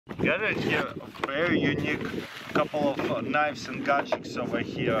Got it here, a very unique couple of knives and gadgets over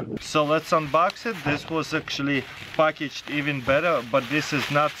here. So let's unbox it. This was actually packaged even better, but this is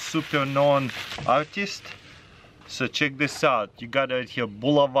not super known artist. So check this out. You got it here,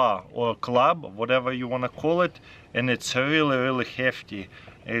 bulava or club, whatever you want to call it, and it's really hefty.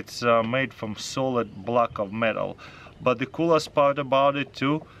 It's made from solid block of metal. But the coolest part about it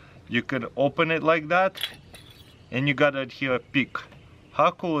too, you can open it like that, and you got it here a pick.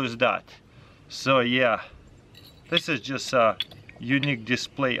 How cool is that? So yeah, this is just a unique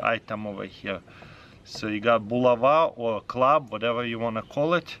display item over here. So you got bulava or club, whatever you want to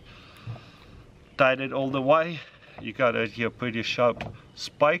call it. Tied it all the way. You got it here pretty sharp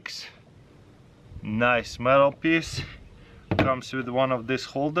spikes. Nice metal piece. Comes with one of these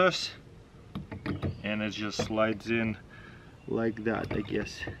holders. And it just slides in like that, I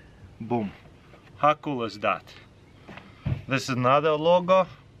guess. Boom. How cool is that? This is another logo.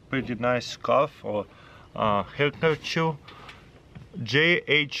 Pretty nice scarf or handkerchief.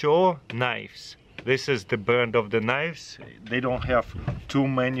 JHO knives. This is the brand of the knives. They don't have too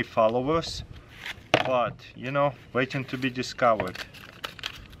many followers, but you know, waiting to be discovered.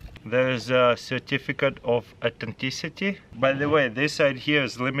 There is a certificate of authenticity. By the way, this side here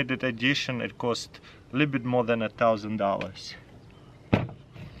is limited edition. It cost a little bit more than $1,000.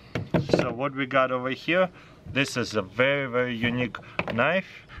 So what we got over here, this is a very unique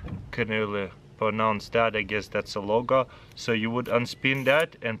knife. Can't really pronounce that. I guess that's a logo. So you would unspin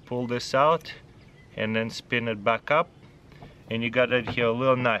that and pull this out and then spin it back up, and you got it here, a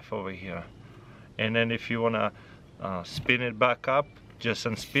little knife over here. And then if you want to spin it back up, just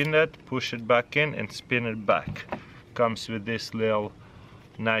unspin it, push it back in and spin it back. Comes with this little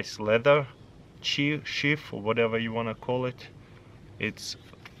nice leather sheath or whatever you want to call it. It's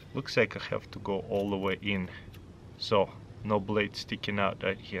looks like I have to go all the way in, so no blade sticking out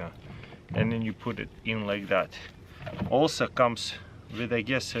right here. And then you put it in like that. Also comes with, I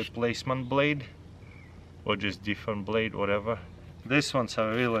guess, a replacement blade or just different blade, whatever. These ones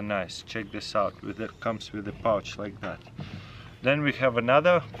are really nice. Check this out. Comes with a pouch like that. Then we have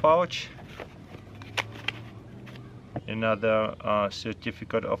another pouch, another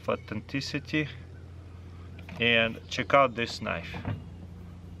certificate of authenticity. And check out this knife.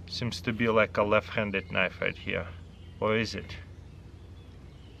 Seems to be like a left-handed knife right here. Or is it?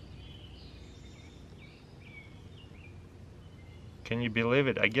 Can you believe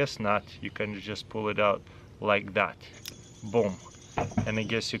it? I guess not. You can just pull it out like that. Boom. And I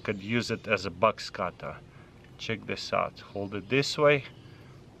guess you could use it as a box cutter. Check this out. Hold it this way,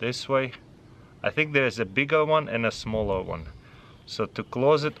 this way. I think there's a bigger one and a smaller one. So to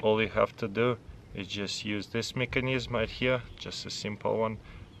close it, all you have to do is just use this mechanism right here, just a simple one.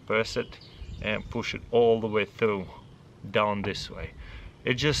 Press it and push it all the way through, down this way.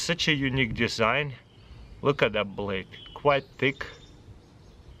 It's just such a unique design. Look at that blade, quite thick,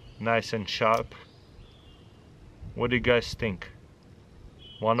 nice and sharp. What do you guys think?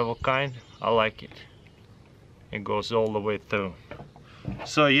 One of a kind? I like it. It goes all the way through.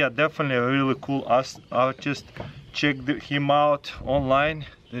 So yeah, definitely a really cool artist. Check him out online.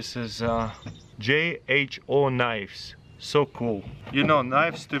 This is JHO knives. So cool. You know,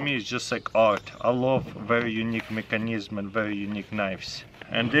 knives to me is just like art. I love very unique mechanism and very unique knives.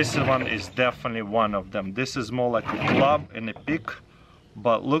 And this one is definitely one of them. This is more like a club and a pick,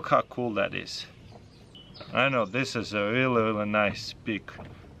 but look how cool that is. I know this is a really nice pick.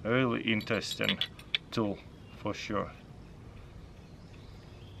 A really interesting tool for sure.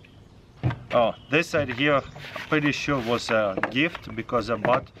 Oh, this side here, I'm pretty sure was a gift because I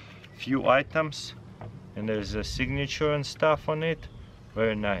bought few items and there's a signature and stuff on it.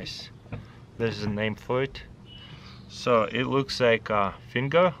 Very nice. There's a name for it. So it looks like a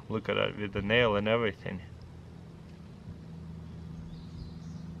finger. Look at that with the nail and everything.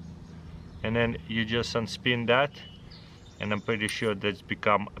 And then you just unspin that and I'm pretty sure that's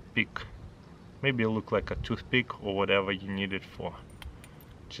become a pick. Maybe it look like a toothpick or whatever you need it for.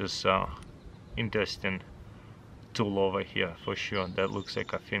 Just interesting tool over here for sure. That looks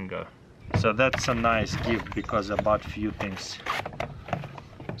like a finger. So that's a nice gift because I bought few things.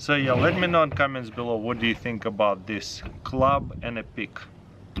 So yeah, let me know in comments below what do you think about this club and a pick.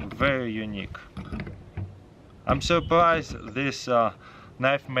 Very unique. I'm surprised this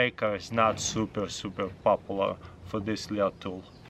knife maker is not super popular for this little tool.